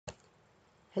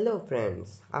Hello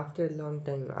friends, after a long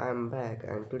time I am back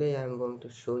and today I am going to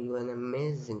show you an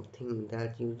amazing thing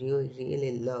that you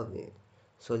really love it.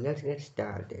 So let's get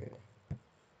started.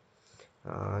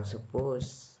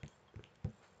 Suppose,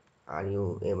 are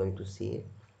you able to see it?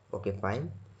 Okay, fine.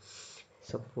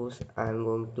 Suppose I am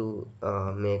going to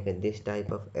make this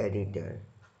type of editor.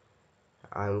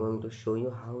 I am going to show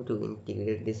you how to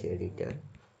integrate this editor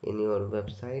in your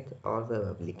website or web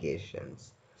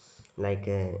applications. Like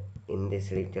in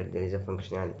this editor there is a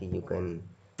functionality you can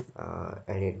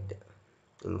edit,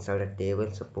 insert a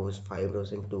table, suppose 5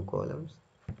 rows and 2 columns,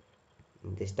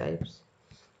 these types.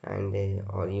 And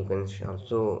or you can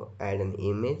also add an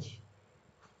image.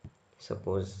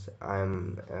 Suppose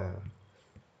I'm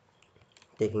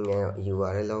taking a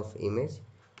URL of image.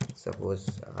 Suppose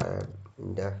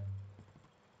the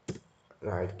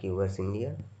right keywords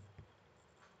India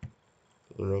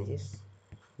images,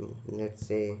 let's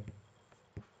say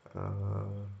uh,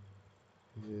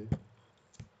 hmm,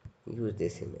 use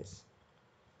this image.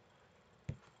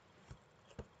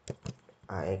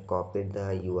 I copied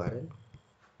the URL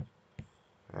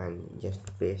and just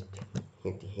paste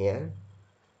it here,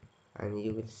 and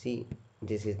you will see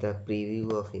this is the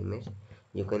preview of image.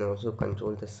 You can also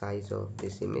control the size of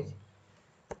this image,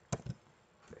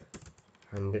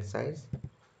 100 size,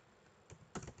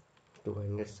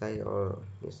 200 size, or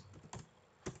this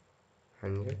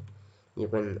 100. You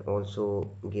can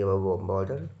also give a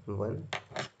border. 1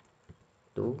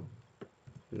 2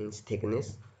 means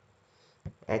thickness,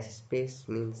 H space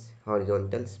means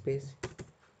horizontal space,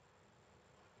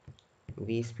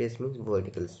 V space means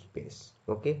vertical space.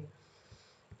 Okay,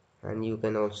 and you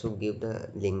can also give the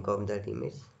link of that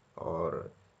image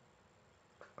or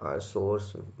a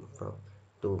source from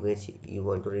to which you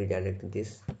want to redirect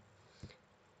this.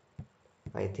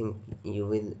 I think you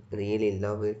will really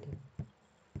love it.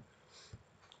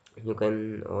 You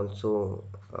can also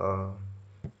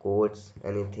quotes,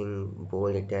 anything,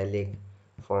 bold, italic,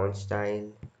 font style.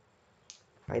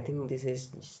 I think this is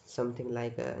something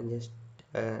like just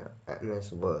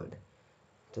MS Word.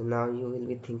 So now you will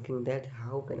be thinking that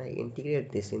how can I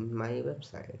integrate this in my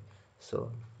website?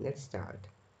 So let's start.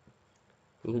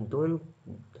 You don't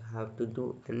have to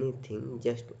do anything,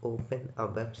 just open a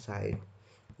website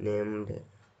named,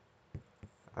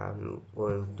 I'm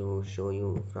going to show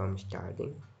you from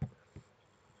starting.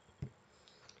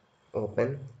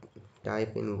 Open,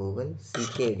 type in Google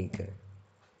CKEditor.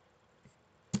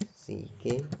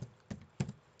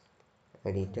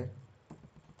 CKEditor.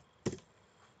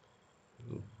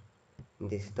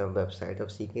 This is the website of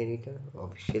CKEditor,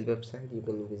 official website. You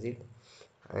can visit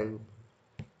and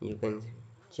you can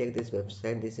check this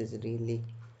website. This is really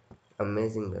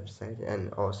amazing website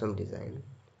and awesome design.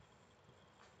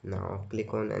 Now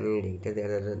click on any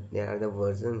editor. There are the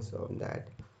versions of that.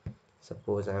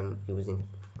 Suppose I'm using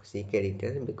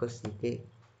CKEditor because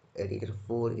CKEditor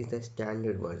 4 is the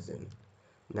standard version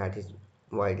that is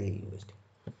widely used.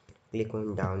 Click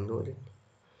on download it,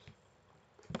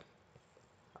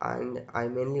 and I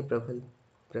mainly prefer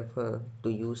to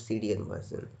use CDN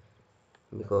version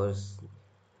because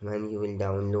when you will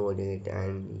download it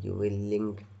and you will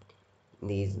link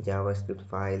these JavaScript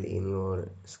file in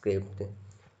your script,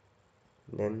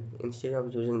 then instead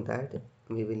of using that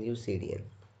we will use CDN.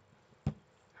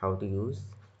 How to use?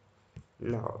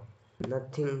 Now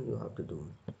nothing you have to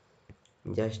do,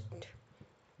 just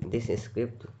this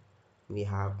script we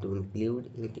have to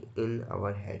include it in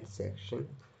our head section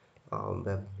of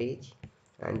web page,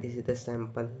 and this is the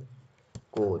sample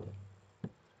code.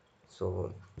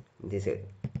 So this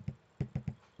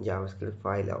JavaScript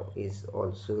file is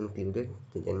also included.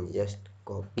 Then just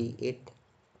copy it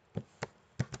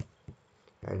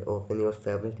and open your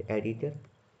favorite editor.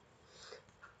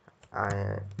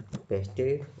 I paste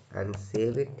it and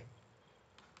save it,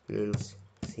 means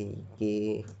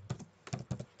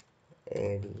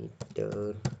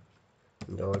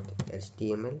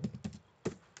CKEditor.html,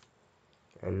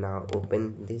 and now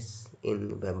open this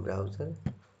in web browser.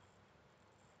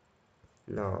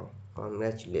 Now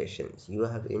congratulations, you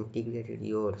have integrated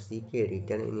your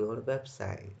CKEditor in your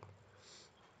website.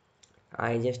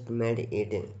 I just made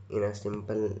it in a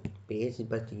simple page,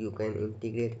 but you can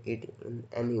integrate it in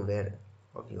anywhere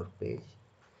of your page.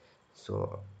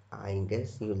 So I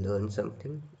guess you learned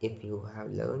something. If you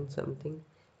have learned something,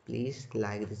 please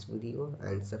like this video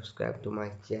and subscribe to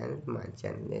my channel. My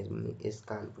channel name is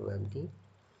Kanpur.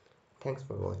 Thanks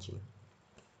for watching.